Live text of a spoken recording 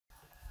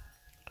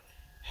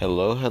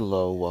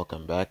Hello,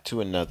 welcome back to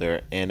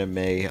another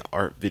anime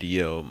art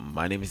video.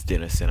 My name is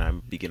Dennis and I'm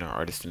a beginner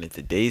artist, and in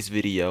today's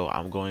video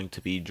I'm going to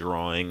be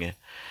drawing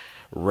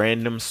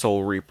Random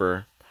Soul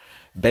Reaper.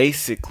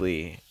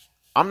 Basically,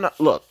 I'm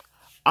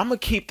gonna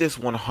keep this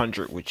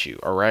 100 with you,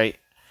 alright?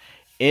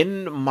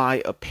 In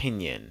my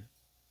opinion,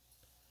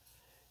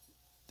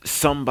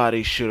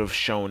 somebody should have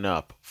shown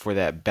up for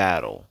that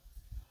battle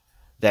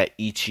that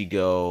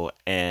Ichigo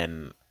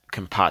and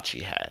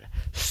Kenpachi had.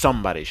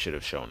 Somebody should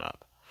have shown up.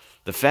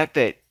 The fact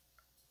that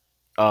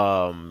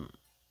Rukia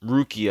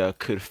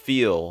could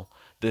feel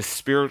the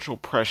spiritual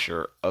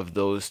pressure of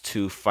those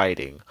two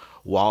fighting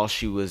while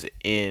she was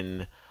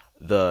in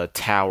the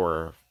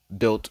tower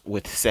built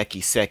with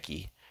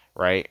Seki,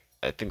 right?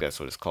 I think that's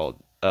what it's called.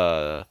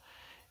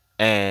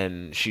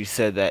 And she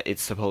said that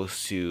it's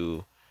supposed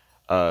to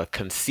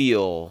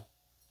conceal,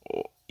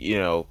 you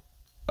know,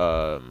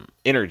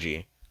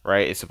 energy,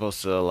 right? It's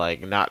supposed to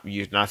like not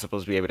you're not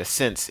supposed to be able to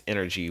sense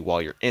energy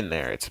while you're in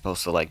there. It's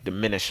supposed to like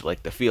diminish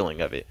like the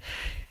feeling of it.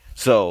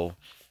 So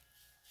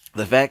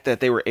the fact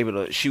that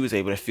she was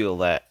able to feel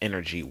that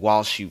energy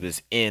while she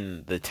was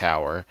in the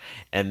tower,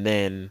 and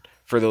then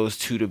for those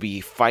two to be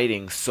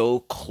fighting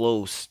so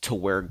close to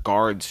where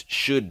guards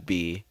should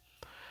be,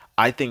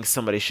 I think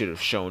somebody should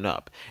have shown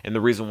up. And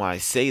the reason why I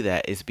say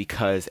that is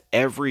because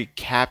every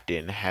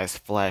captain has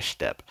flash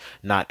step.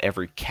 Not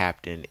every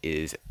captain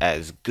is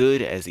as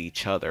good as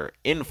each other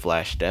in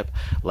flash step.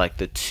 Like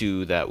the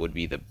two that would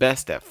be the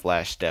best at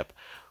flash step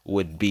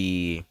would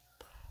be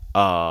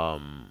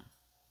the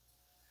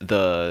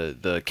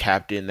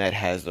captain that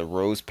has the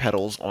rose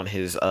petals on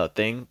his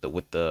thing,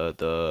 with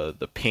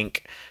the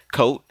pink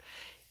coat.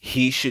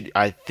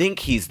 I think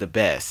he's the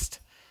best,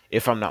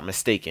 if I'm not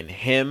mistaken.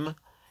 Him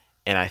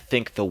and I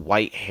think the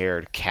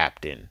white-haired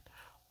captain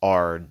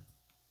are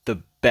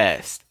the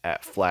best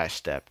at flash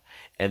step.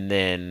 And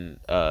then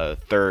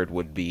third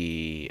would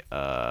be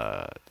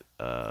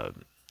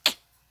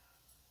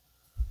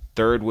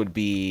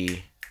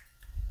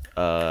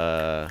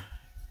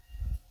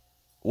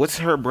what's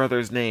her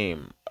brother's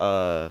name?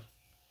 Why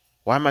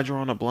am I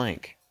drawing a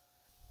blank?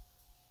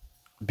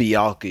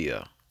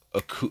 Byakuya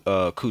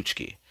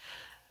Kuchiki.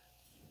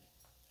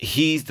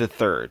 He's the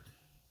third.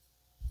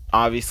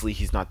 Obviously,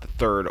 he's not the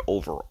third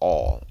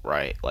overall,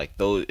 right? Like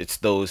it's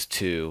those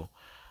two.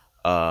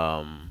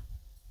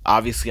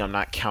 Obviously, I'm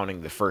not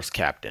counting the first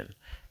captain.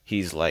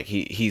 He's like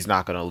he's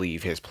not gonna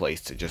leave his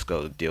place to just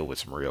go deal with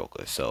some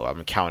Ryoka. So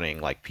I'm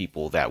counting like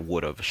people that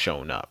would have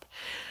shown up.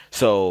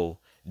 So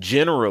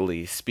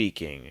generally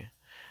speaking,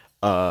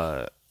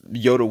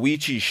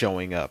 Yoruichi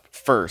showing up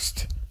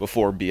first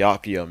before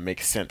Byakuya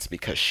makes sense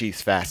because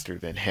she's faster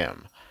than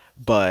him.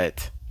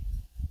 But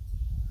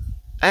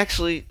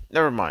actually,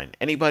 never mind.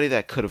 Anybody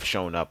that could have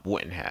shown up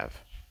wouldn't have.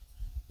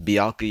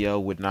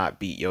 Byakuya would not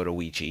beat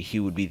Yoruichi. He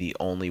would be the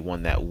only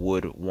one that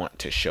would want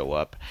to show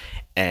up.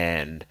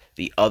 And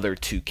the other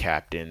two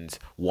captains,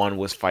 one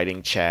was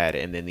fighting Chad,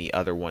 and then the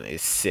other one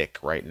is sick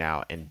right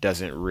now and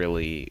doesn't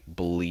really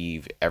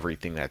believe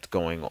everything that's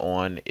going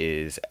on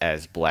is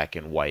as black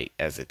and white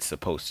as it's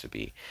supposed to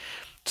be.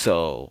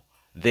 So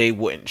they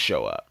wouldn't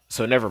show up.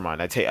 So never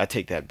mind. I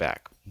take that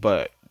back.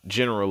 But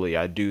generally,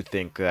 I do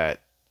think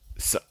that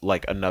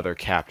like another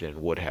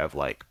captain would have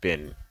like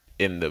been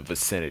in the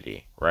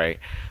vicinity, right?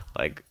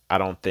 Like I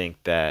don't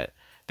think that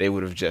they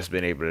would have just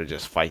been able to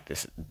just fight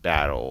this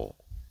battle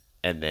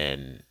and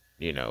then,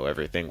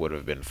 everything would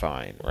have been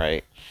fine,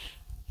 right?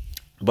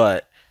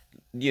 But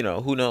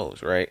who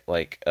knows, right?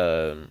 Like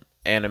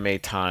anime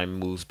time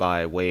moves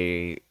by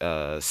way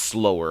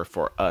slower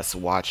for us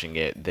watching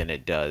it than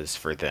it does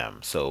for them.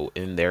 So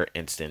in their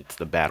instance,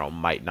 the battle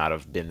might not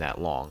have been that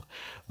long.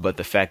 But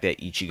the fact that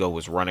Ichigo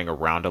was running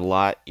around a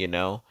lot,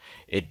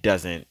 it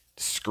doesn't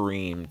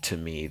scream to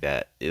me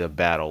that the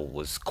battle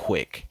was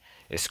quick.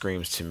 It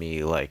screams to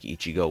me like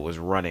Ichigo was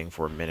running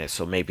for a minute.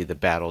 So maybe the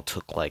battle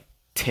took like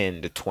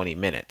 10 to 20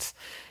 minutes.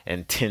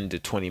 And 10 to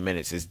 20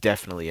 minutes is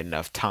definitely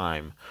enough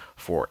time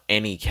for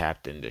any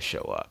captain to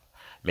show up.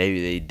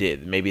 Maybe they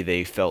did. Maybe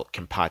they felt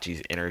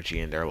Kenpachi's energy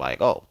and they're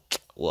like, oh,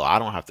 well, I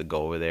don't have to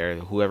go over there.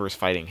 Whoever's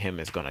fighting him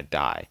is going to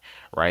die,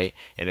 right?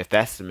 And if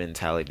that's the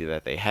mentality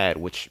that they had,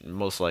 which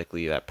most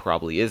likely that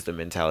probably is the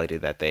mentality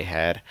that they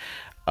had,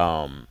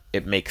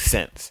 it makes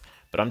sense.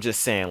 But I'm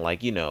just saying,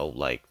 like,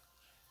 like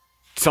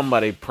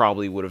somebody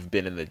probably would have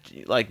been in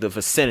the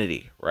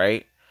vicinity,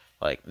 right?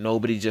 Like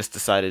nobody just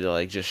decided to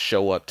like just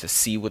show up to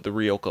see what the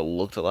Ryoka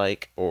looked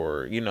like,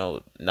 or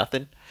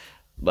nothing.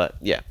 But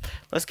yeah,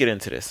 let's get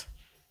into this.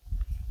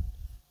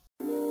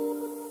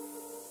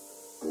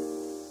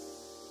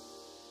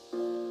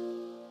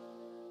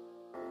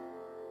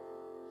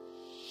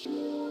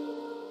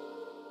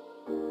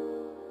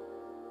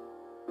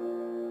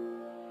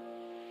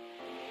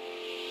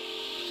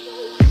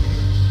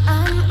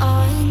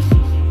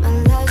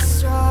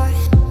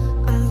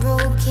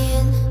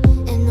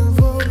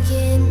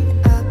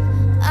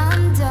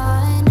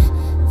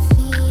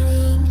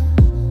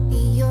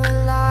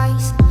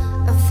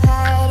 I've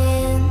had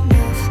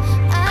enough.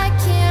 I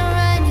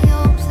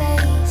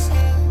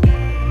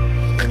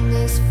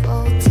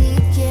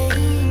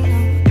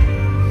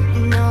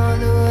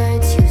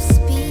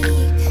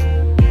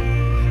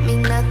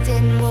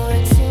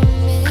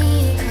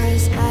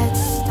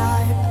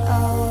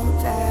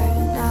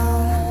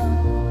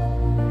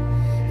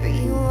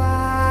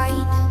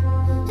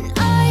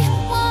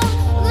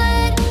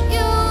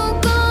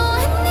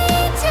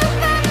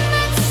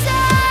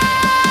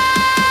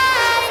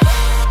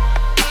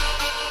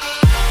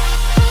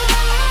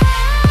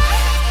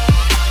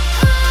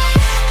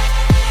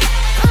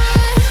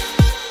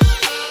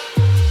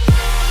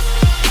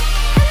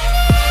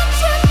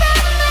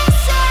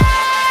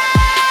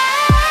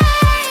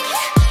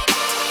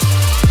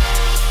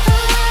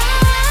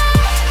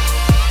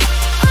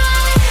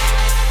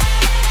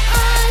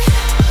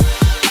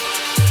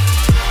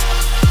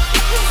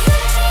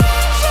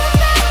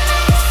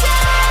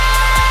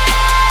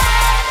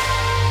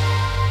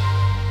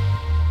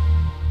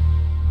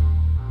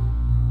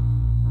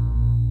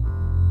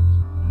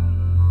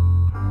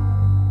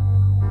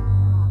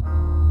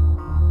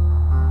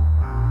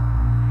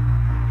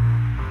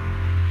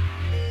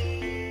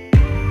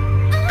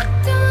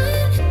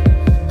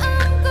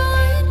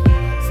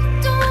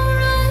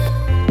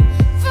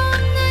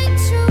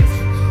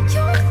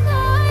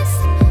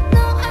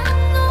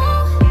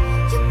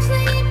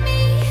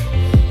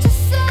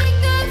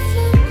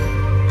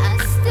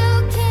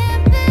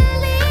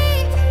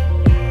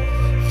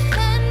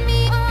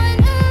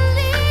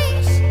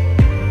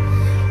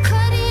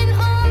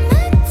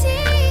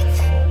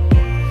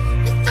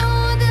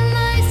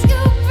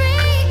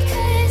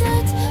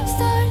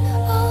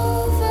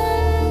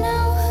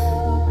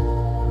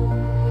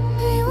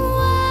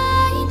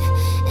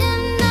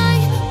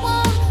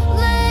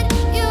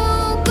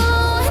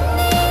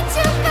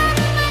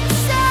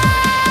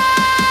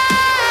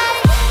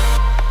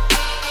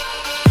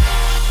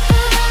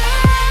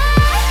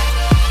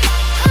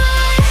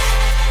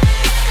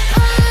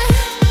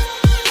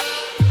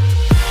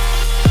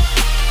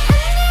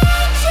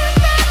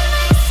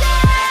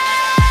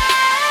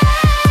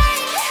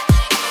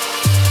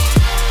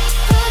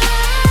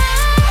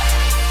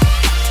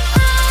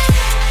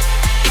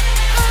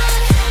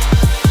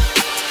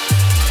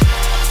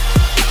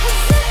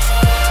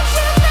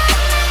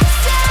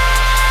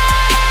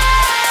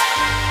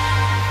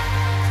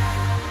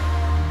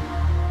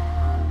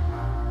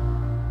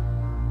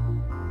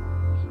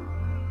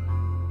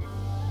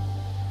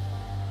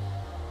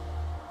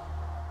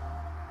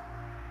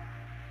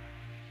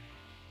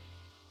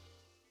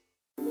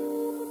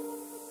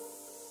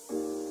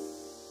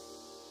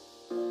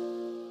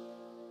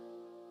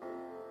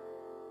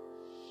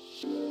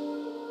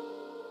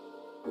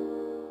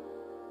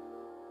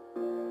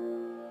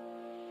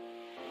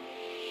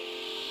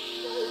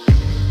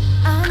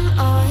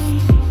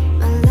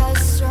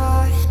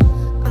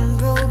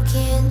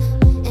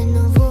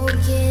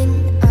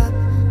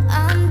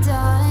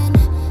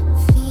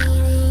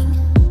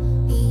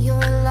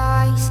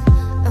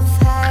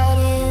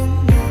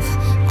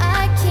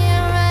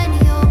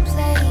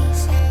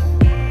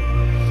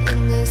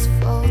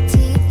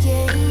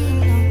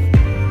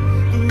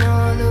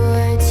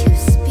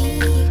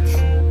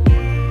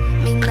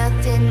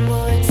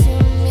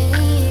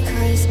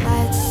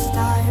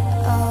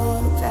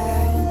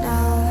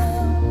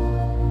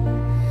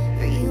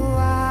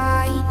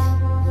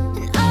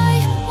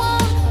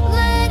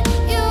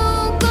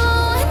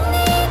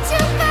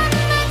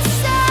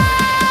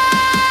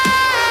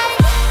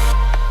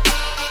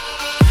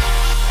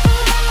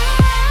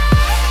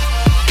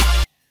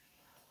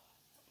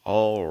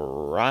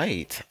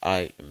right,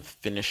 I am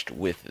finished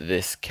with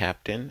this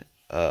captain.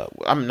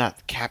 I'm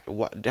not cap.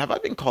 What have I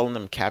been calling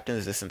them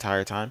captains this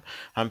entire time?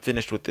 I'm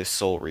finished with this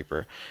Soul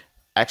Reaper.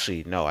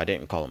 Actually, no, I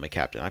didn't call him a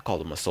captain. I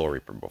called him a Soul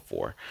Reaper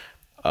before.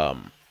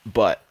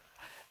 But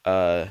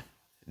uh,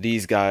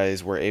 these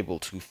guys were able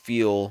to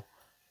feel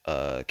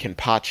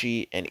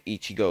Kenpachi and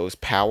Ichigo's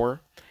power,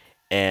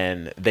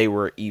 and they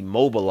were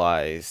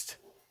immobilized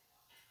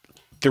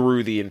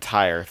through the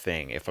entire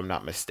thing, if I'm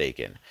not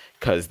mistaken.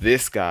 Because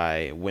this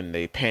guy, when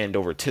they panned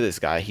over to this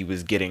guy, he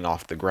was getting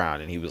off the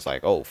ground and he was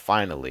like, oh,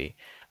 finally,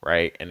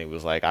 right? And it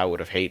was like, I would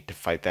have hated to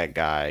fight that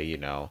guy, you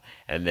know.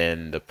 And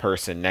then the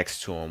person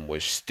next to him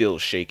was still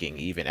shaking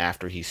even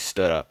after he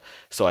stood up.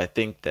 So I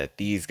think that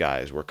these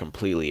guys were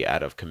completely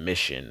out of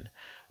commission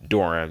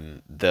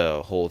during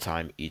the whole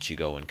time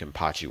Ichigo and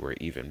Kenpachi were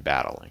even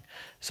battling.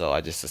 So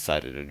I just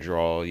decided to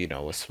draw, you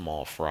know, a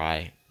small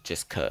fry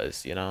just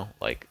cuz, you know,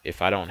 like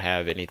if I don't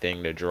have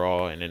anything to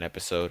draw in an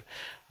episode,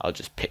 I'll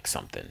just pick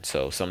something.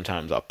 So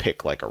sometimes I'll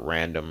pick like a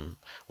random,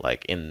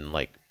 like in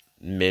like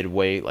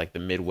midway, like the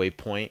midway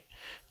point,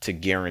 to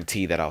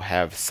guarantee that I'll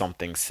have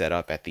something set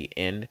up at the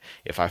end.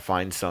 If I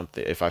find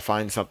something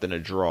to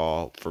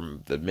draw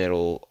from the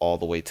middle all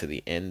the way to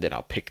the end, then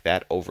I'll pick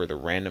that over the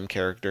random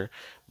character.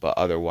 But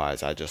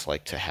otherwise, I just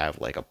like to have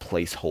like a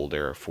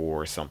placeholder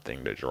for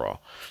something to draw.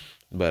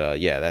 But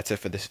yeah, that's it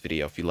for this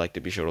video. If you liked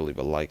it, be sure to leave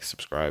a like,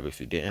 subscribe. If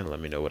you didn't,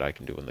 let me know what I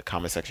can do in the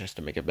comment sections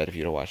to make it better for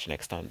you to watch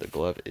next time. The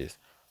glove is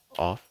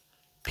off.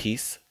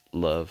 Peace,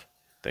 love,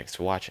 thanks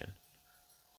for watching.